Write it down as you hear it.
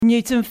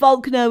Newton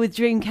Faulkner with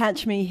Dream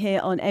Catch Me here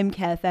on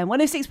MKFM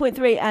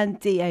 106.3 and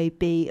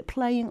DAB,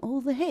 playing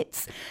all the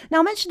hits.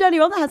 Now, I mentioned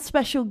earlier on that I had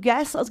special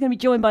guests. I was going to be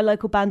joined by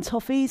local band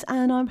Toffees,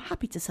 and I'm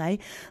happy to say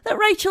that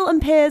Rachel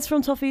and Piers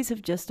from Toffees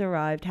have just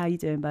arrived. How are you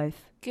doing both?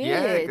 Good.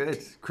 Yeah,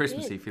 good.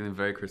 Christmassy, feeling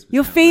very Christmassy.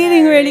 You're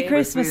feeling really We're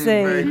Christmassy.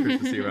 feeling very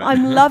Christmassy right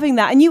I'm now. loving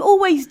that. And you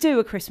always do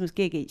a Christmas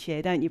gig each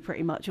year, don't you?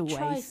 Pretty much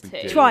always.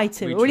 Try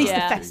to. Or at least try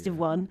the to, festive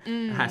one.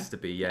 It has to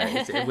be,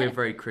 yeah. We're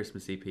very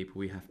Christmassy people.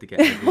 We have to get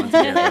everyone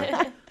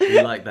together.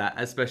 We like that,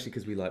 especially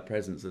because we like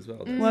presents as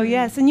well. Well,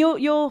 yes, and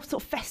your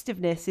sort of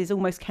festiveness is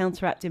almost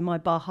counteracting my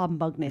bar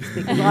humbugness,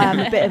 because I'm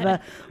a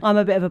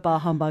bit of a bar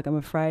humbug, I'm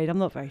afraid. I'm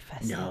not very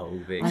festive. No,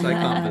 Vix, I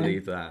can't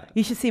believe that.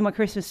 You should see my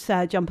Christmas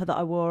jumper that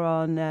I wore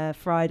on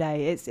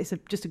Friday. It's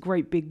just a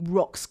great big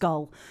rock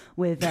skull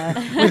with a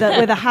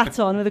hat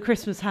on, with a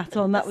Christmas hat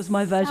on. That was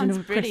my version of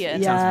a Christmas. Yeah.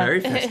 Sounds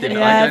very festive.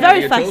 Yeah,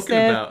 very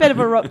festive. Bit of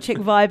a rock chick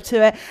vibe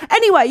to it.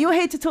 Anyway, you're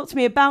here to talk to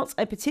me about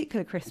a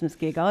particular Christmas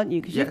gig, aren't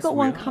you? Because you've got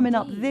one coming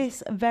up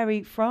this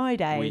very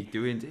Friday. We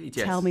do indeed,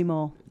 yes. Tell me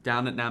more.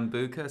 Down at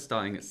Nambuka,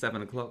 starting at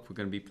 7 o'clock, we're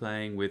going to be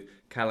playing with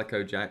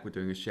Calico Jack. We're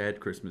doing a shared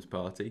Christmas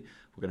party.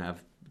 We're going to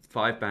have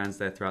 5 bands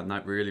there throughout the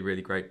night, really,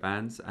 really great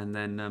bands. And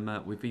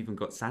then we've even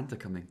got Santa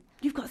coming.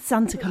 You've got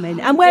Santa coming.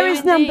 And where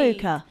is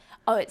Nambuka?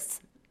 Oh, it's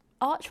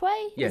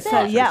Archway? Yes,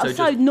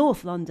 so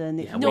North London.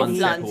 It's North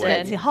London.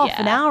 It's half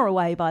an hour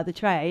away by the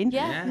train.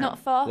 Yeah, not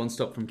far. One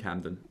stop from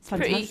Camden.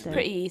 It's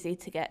pretty easy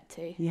to get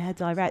to. Yeah,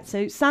 direct.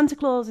 So Santa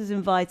Claus is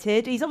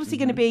invited. He's obviously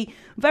going to be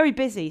very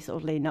busy sort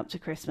of leading up to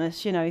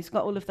Christmas. You know, he's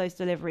got all of those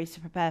deliveries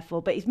to prepare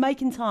for, but he's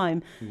making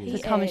time to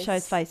come and show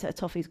his face at a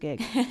Toffees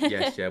gig.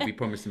 Yes, yeah, we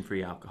promised him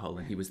free alcohol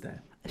and he was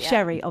there. Yeah.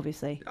 Sherry,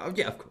 obviously. Oh,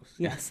 yeah, of course.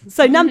 Yes.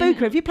 So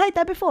Nambuka, have you played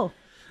there before?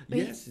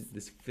 Yes, it's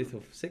this 5th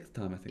or 6th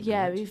time, I think.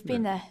 Yeah, we've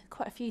been there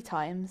quite a few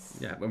times.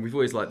 Yeah, and we've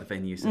always liked the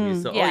venue, so we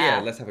thought,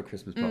 let's have a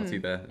Christmas party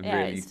there and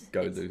really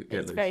get loose.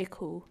 It's very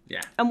cool.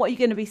 Yeah. And what are you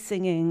going to be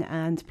singing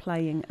and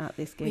playing at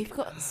this gig? We've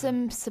got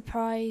some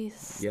surprise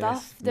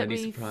stuff.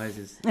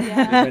 Surprises.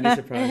 Yeah. Many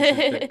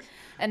surprises.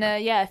 And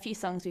a few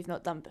songs we've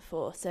not done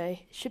before, so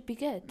it should be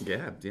good.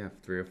 Yeah,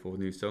 3 or 4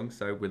 new songs,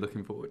 so we're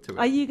looking forward to it.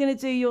 Are you going to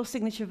do your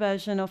signature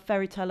version of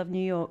Fairy Tale of New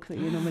York that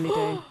you normally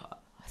do?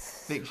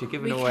 Vix, you're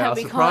giving away our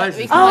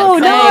surprises. No.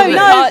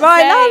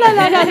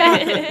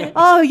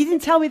 Oh, you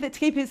didn't tell me that to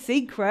keep it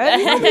secret.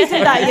 You don't do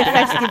that at your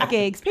festive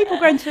gigs. People are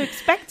going to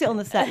expect it on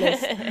the set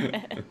list.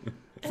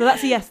 So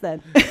that's a yes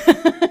then.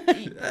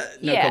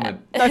 No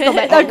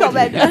comment. No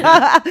comment.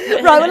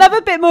 Right, we'll have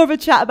a bit more of a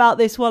chat about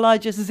this while I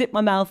just zip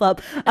my mouth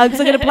up. So I'm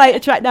going to play a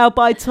track now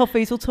by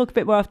Toffees. We'll talk a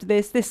bit more after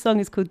this. This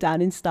song is called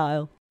Down in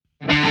Style.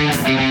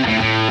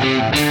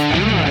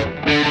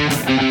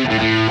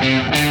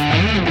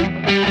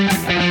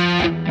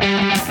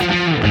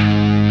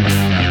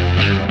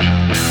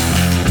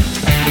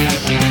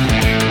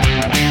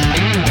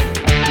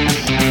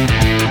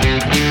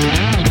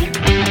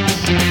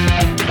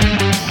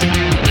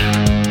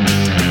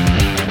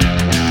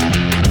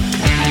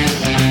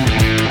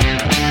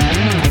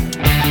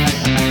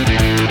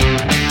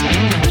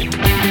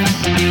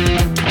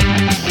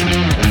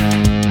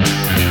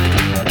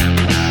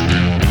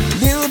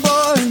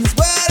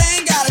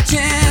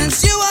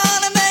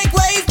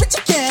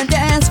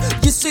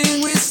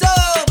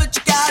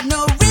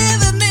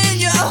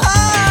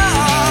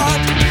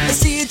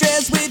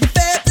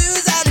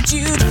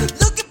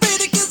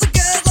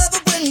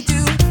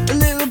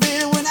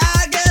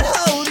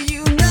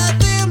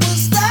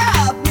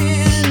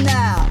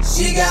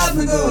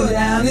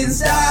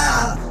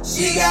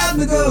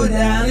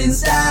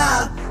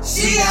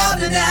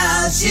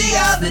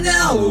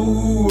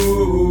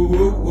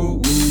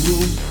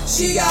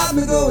 She got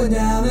me going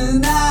down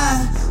and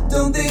I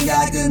don't think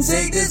I can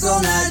take this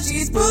all night.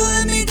 She's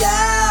pulling me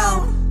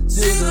down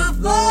to the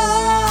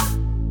floor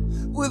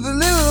with a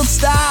little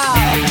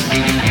style.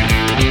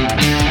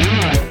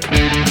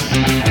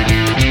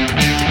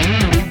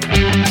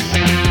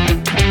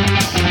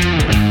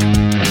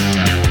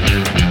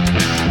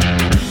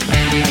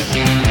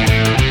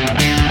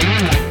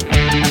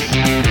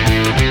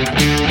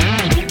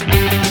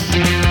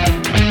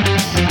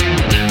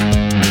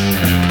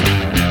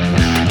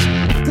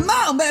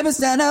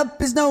 Stand up,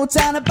 there's no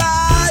time to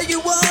buy. You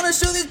wanna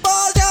show these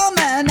balls, yo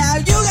man. Now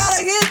you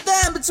gotta hit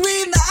them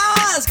between the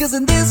eyes, cause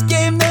in this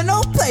game there's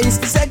no place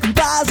for second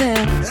pricing.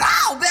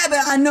 Oh baby,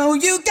 I know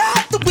you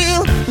got the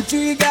will, but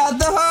you got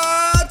the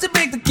heart to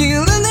make the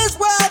kill. In this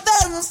world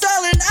there's no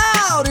selling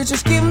out, it's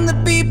just giving the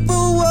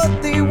people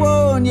what they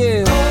want,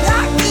 yeah.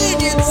 How can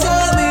you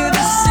tell me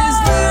this is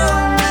real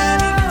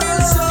and it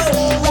feels so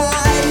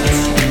right?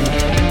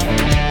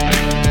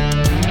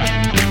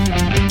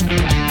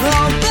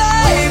 Oh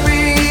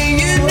baby,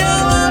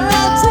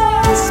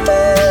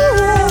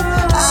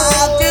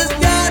 I've just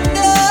got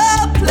no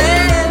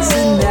plans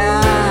tonight.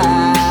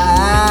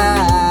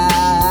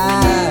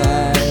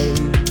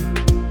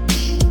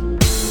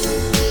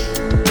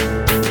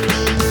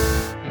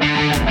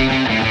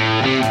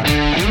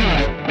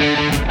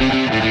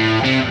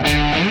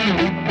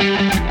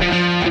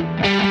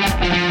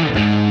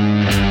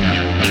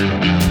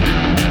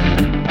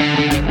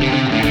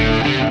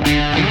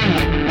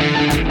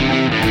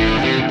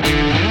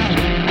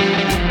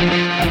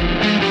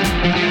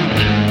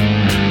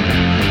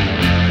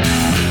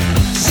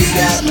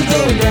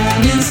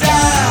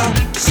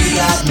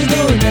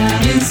 going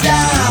down in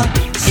style.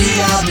 She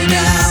got me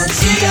now,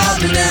 she got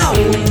me now.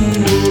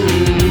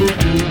 Ooh.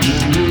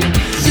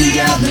 She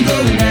got me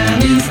going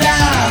down in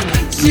style.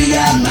 She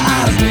got my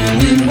eyes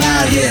going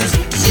wild, yes.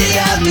 She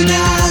got me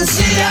now,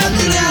 she got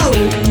me now.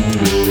 Ooh.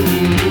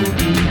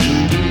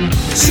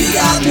 She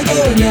got me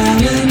going down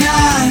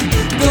tonight.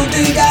 Don't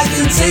think I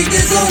can take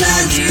this all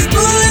night. She's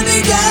pulling me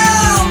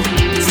down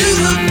to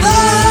the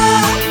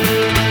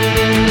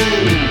floor.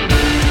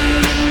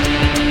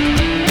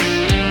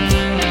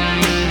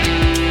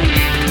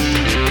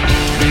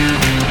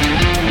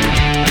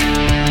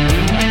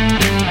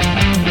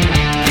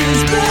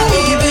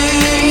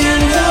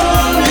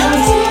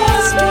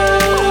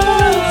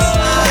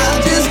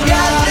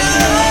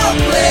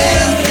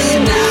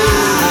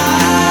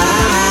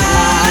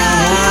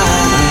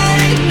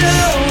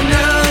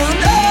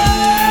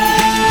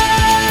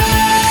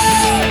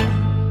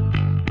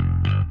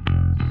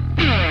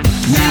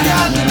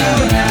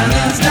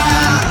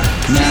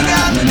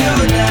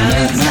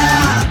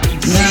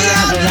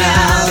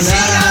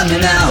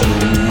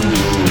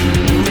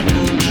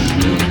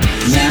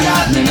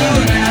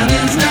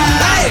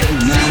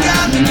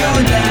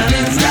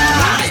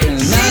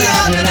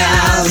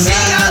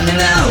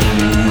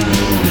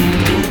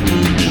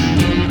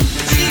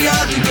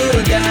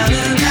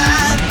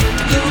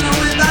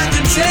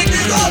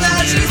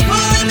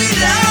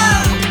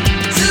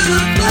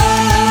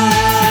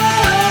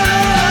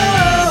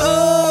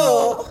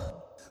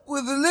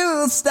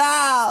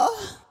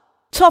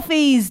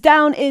 Toffees,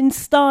 Down in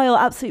Style,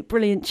 absolute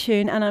brilliant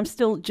tune. And I'm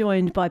still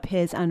joined by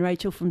Piers and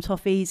Rachel from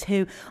Toffees,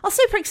 who are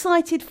super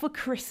excited for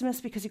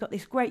Christmas because you've got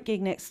this great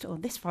gig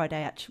this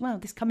Friday, actually. Well,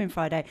 this coming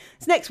Friday.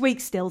 It's next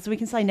week still, so we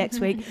can say next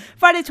week.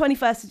 Friday,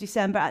 21st of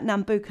December at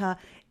Nambucca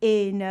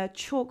in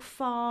Chalk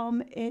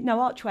Farm,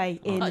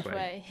 Archway.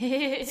 Archway.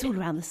 It's all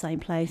around the same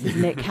place,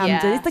 isn't it?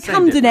 Camden. Yeah. It's the Same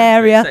Camden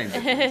difference,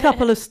 area. A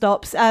couple of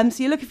stops. So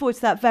you're looking forward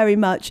to that very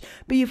much.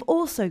 But you've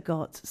also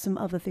got some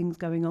other things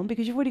going on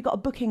because you've already got a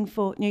booking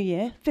for New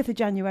Year, 5th of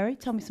January.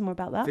 Tell me some more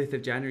about that. 5th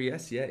of January,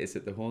 yes, yeah. It's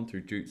at the Horn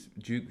through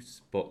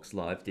Juicebox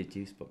Live.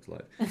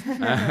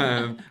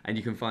 And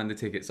you can find the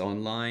tickets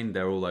online.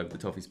 They're all over the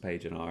Toffees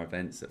page and our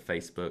events at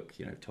Facebook,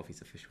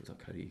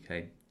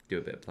 toffeesofficial.co.uk. Do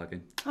a bit of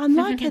plugging. I'm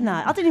liking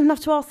that. I didn't even have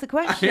to ask the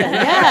question.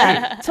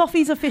 Yeah.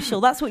 Toffees Official.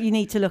 That's what you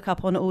need to look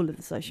up on all of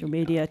the social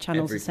media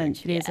channels,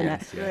 essentially, isn't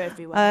it? We're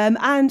everywhere.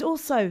 And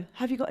also,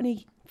 have you got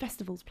any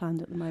festivals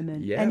planned at the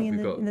moment? Yeah, any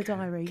we've got in the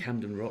diary?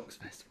 Camden Rocks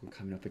Festival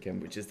coming up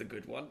again, which is the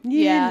good one. You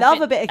Yeah,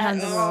 love a bit of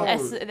Camden Rock.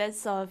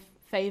 That's our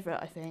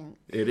favourite, I think.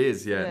 It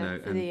is, yeah.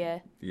 For the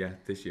year. Yeah,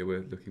 this year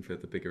we're looking for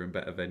the bigger and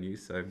better venues,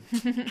 so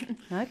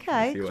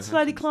Okay, see what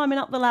slowly happens. climbing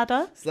up the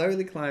ladder.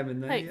 Slowly climbing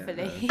there.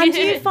 Hopefully. Yeah. And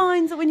do you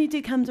find that when you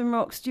do Camden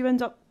Rocks, do you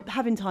end up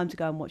having time to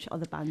go and watch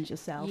other bands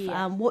yourself?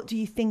 Yeah. What do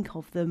you think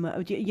of them?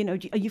 Are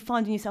you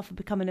finding yourself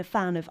becoming a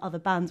fan of other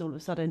bands all of a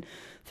sudden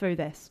through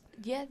this?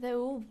 Yeah, they're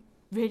all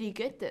really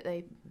good that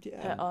they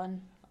put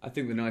on. I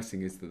think the nice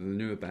thing is that the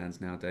newer bands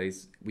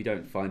nowadays, we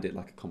don't find it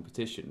like a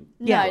competition.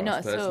 Yeah. No, for not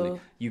us at personally. all.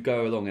 You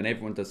go along and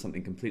everyone does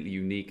something completely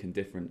unique and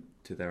different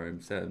to their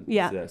own sound,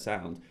 Yeah. to their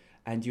sound,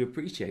 and you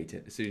appreciate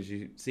it as soon as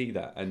you see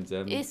that. And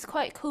It's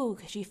quite cool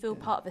because you feel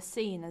part of a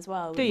scene as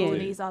well. Do With you? all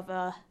these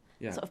other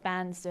Yeah. sort of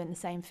bands doing the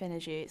same thing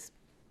as you.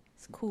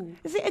 It's cool.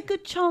 Is it a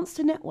good chance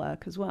to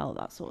network as well,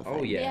 that sort of thing?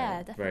 Oh yeah,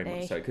 Yeah, very definitely.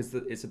 much so. Because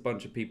it's a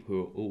bunch of people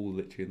who are all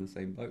literally in the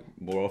same boat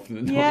more often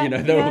than Yeah,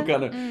 not. They're all yeah.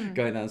 kind of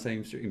going down the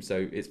same stream.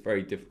 So it's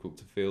very difficult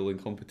to feel in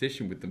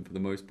competition with them for the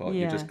most part.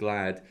 Yeah. You're just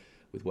glad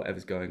with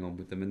whatever's going on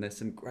with them. And there's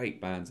some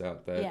great bands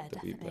out there Yeah,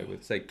 that we play definitely.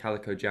 with. Say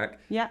Calico Jack,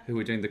 Yeah. who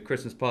we're doing the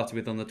Christmas party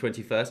with on the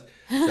 21st.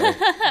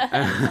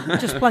 So,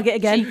 Just plug it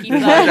again. Cheeky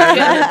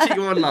plug. cheeky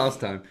one last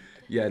time.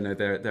 Yeah, no,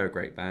 they're a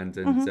great band,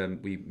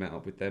 and we met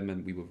up with them,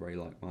 and we were very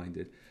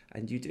like-minded.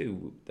 And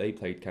they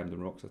played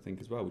Camden Rocks, I think,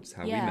 as well, which is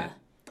how we met.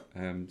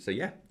 So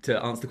yeah, to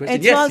answer the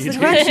question, To answer you the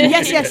do. question,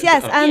 yes.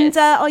 And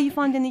Yes. are you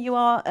finding that you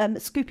are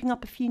scooping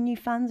up a few new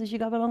fans as you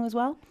go along as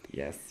well?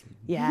 Yes.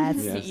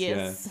 Yes.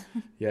 Yes.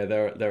 Yeah,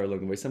 they're along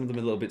the way. Some of them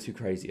are a little bit too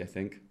crazy, I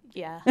think.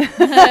 Yeah.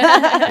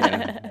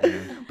 Yeah.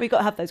 But you've got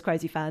to have those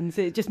crazy fans.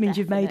 It just means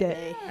you've made it.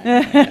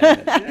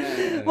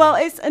 Yeah. Well,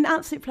 it's an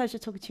absolute pleasure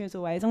talking to you as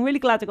always. I'm really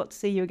glad I got to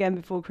see you again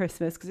before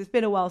Christmas because it's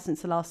been a while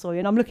since I last saw you,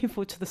 and I'm looking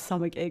forward to the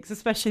summer gigs,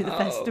 especially the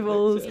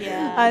festivals.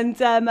 Yeah.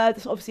 And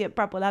obviously at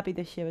Bradwell Abbey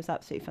this year was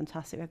absolutely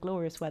fantastic. We had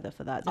glorious weather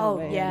for that, didn't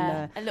we?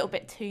 Yeah. And, A little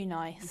bit too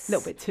nice. a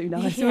little bit too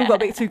nice. Yeah. We got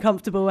a bit too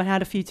comfortable and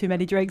had a few too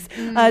many drinks.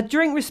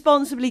 Drink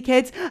responsibly,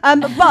 kids.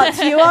 But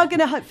you are going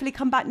to hopefully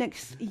come back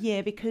next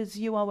year because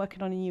you are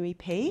working on a new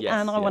EP, Yes,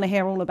 and I want to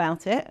hear all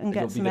about it and You'll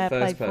get be some the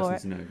airplay first for person it.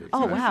 to know that it's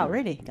Oh nice. wow,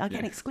 really? I get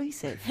an Yeah.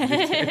 exclusive.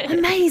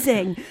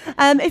 Amazing.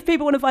 If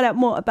people want to find out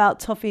more about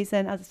Toffees,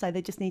 then as I say,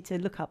 they just need to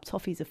look up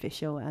Toffees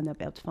Official and they'll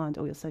be able to find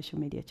all your social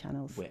media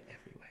channels. We're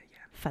everywhere, yeah.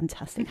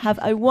 Fantastic. Have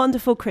a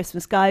wonderful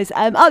Christmas, guys.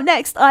 Up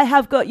next, I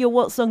have got your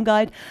What Song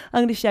Guide. I'm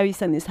going to show you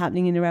something that's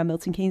happening in and around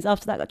Milton Keynes.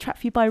 After that, I've got a track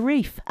for you by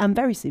Reef, and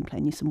very soon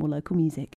playing you some more local music.